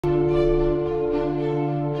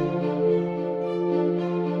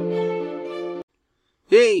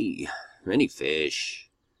Hey, many fish.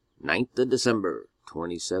 9th of December,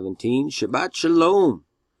 2017. Shabbat Shalom.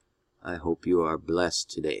 I hope you are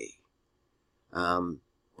blessed today.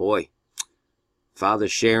 Boy,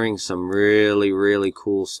 Father's sharing some really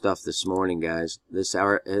cool stuff this morning, guys. This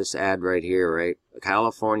ad right here, right?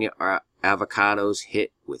 California avocados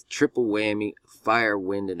hit with triple whammy, fire,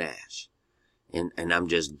 wind, and ash. And I'm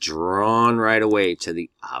just drawn right away to the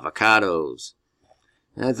avocados.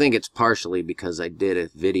 And I think it's partially because I did a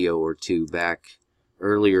video or two back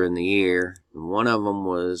earlier in the year. And one of them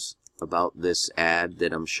was about this ad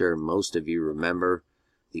that I'm sure most of you remember.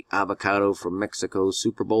 The avocado from Mexico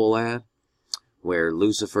Super Bowl ad. Where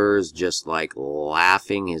Lucifer is just like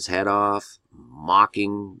laughing his head off,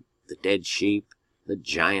 mocking the dead sheep, the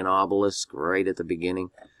giant obelisk right at the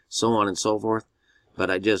beginning, so on and so forth.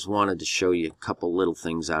 But I just wanted to show you a couple little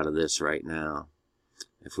things out of this right now.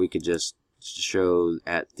 If we could just show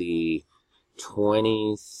at the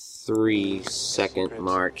 23-second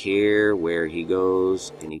mark here where he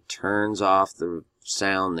goes and he turns off the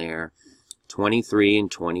sound there. 23 and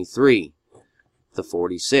 23. The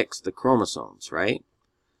 46, the chromosomes, right?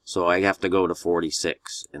 So I have to go to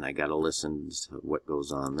 46 and I got to listen to what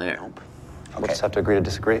goes on there. Okay. We'll just have to agree to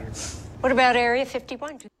disagree. What about Area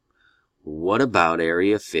 51? What about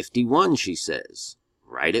Area 51, she says.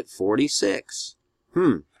 Right at 46.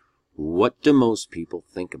 What do most people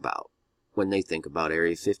think about when they think about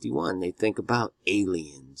Area 51? They think about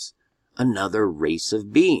aliens, another race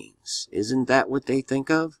of beings. Isn't that what they think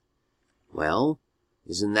of? Well,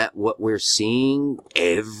 isn't that what we're seeing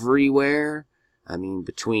everywhere? I mean,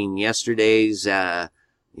 between yesterday's, them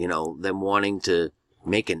wanting to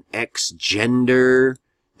make an X-gender,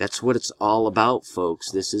 that's what it's all about, folks.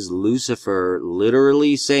 This is Lucifer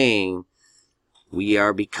literally saying we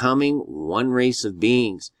are becoming one race of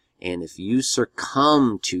beings. And if you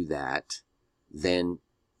succumb to that, then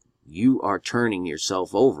you are turning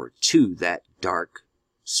yourself over to that dark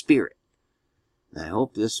spirit. I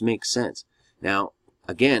hope this makes sense. Now,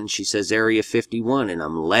 again, she says Area 51, and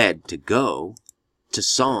I'm led to go to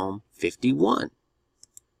Psalm 51.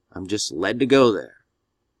 I'm just led to go there.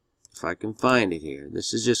 If I can find it here.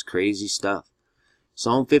 This is just crazy stuff.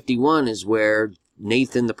 Psalm 51 is where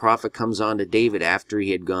Nathan the prophet comes on to David after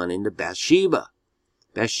he had gone into Bathsheba.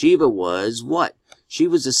 Bathsheba was what? She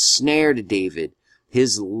was a snare to David.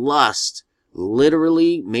 His lust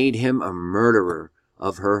literally made him a murderer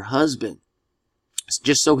of her husband.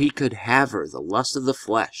 Just so he could have her, the lust of the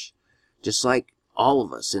flesh. Just like all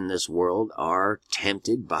of us in this world are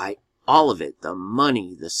tempted by all of it. The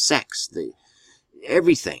money, the sex, the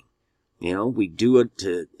everything. We do it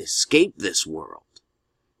to escape this world.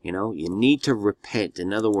 You need to repent.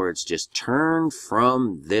 In other words, just turn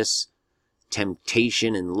from this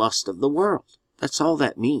temptation and lust of the world. That's all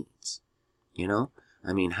that means. I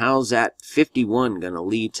mean, how's that 51 going to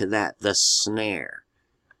lead to that? The snare.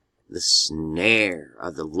 The snare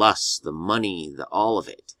of the lust, the money, all of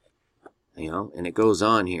it. And it goes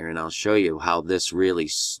on here, and I'll show you how this really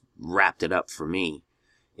wrapped it up for me.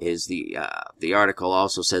 Is the article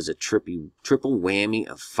also says a triple whammy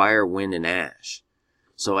of fire, wind, and ash.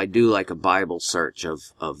 So I do like a Bible search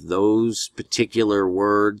of those particular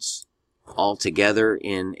words all together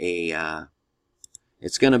in a,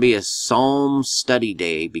 it's going to be a Psalm study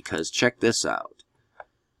day, because check this out.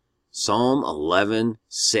 Psalm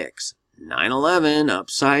 11:6. 9/11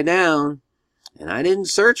 upside down. And I didn't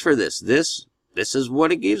search for this. This is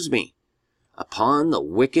what it gives me. Upon the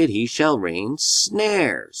wicked he shall rain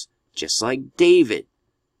snares. Just like David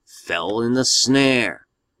fell in the snare,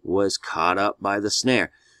 was caught up by the snare.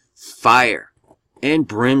 Fire and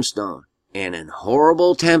brimstone and an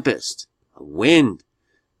horrible tempest, a wind.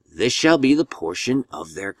 This shall be the portion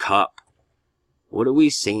of their cup. What are we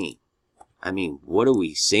seeing? I mean, what are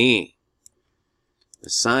we seeing? The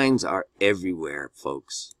signs are everywhere,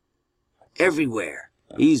 folks. Everywhere.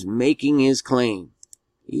 He's making his claim.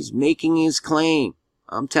 He's making his claim.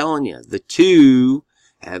 I'm telling you, the two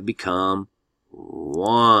have become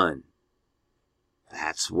one.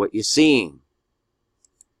 That's what you're seeing.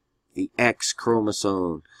 The X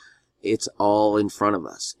chromosome. It's all in front of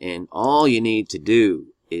us. And all you need to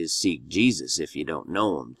do is seek Jesus if you don't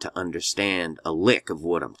know him to understand a lick of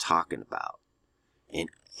what I'm talking about. And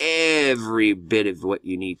every bit of what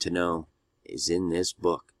you need to know is in this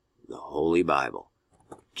book, the Holy Bible.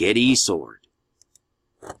 Get sword.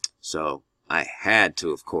 So I had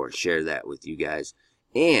to, of course, share that with you guys.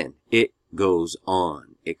 And it goes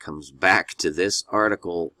on. It comes back to this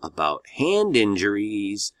article about hand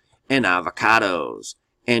injuries and avocados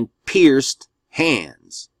and pierced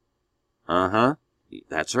hands.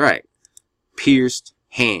 That's right. Pierced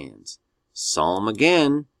hands. Psalm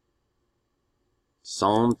again.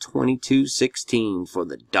 Psalm 22:16, for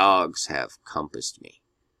the dogs have compassed me.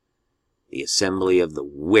 The assembly of the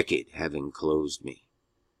wicked have enclosed me.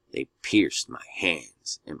 They pierced my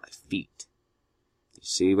hands and my feet. You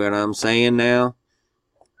see what I'm saying now?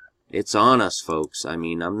 It's on us, folks. I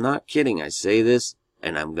mean, I'm not kidding. I say this,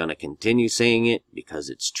 and I'm going to continue saying it because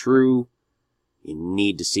it's true. You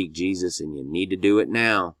need to seek Jesus, and you need to do it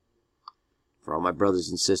now. For all my brothers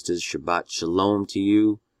and sisters, Shabbat Shalom to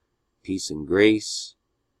you. Peace and grace.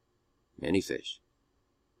 Many fish.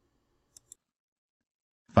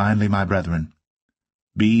 Finally, my brethren,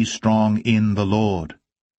 be strong in the Lord,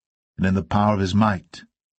 and in the power of his might.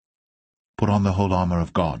 Put on the whole armor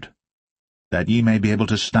of God, that ye may be able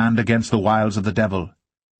to stand against the wiles of the devil.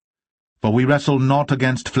 For we wrestle not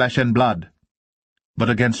against flesh and blood, but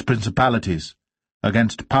against principalities,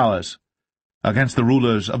 against powers, against the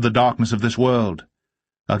rulers of the darkness of this world,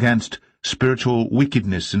 against spiritual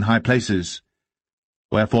wickedness in high places.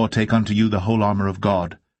 Wherefore take unto you the whole armor of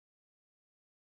God,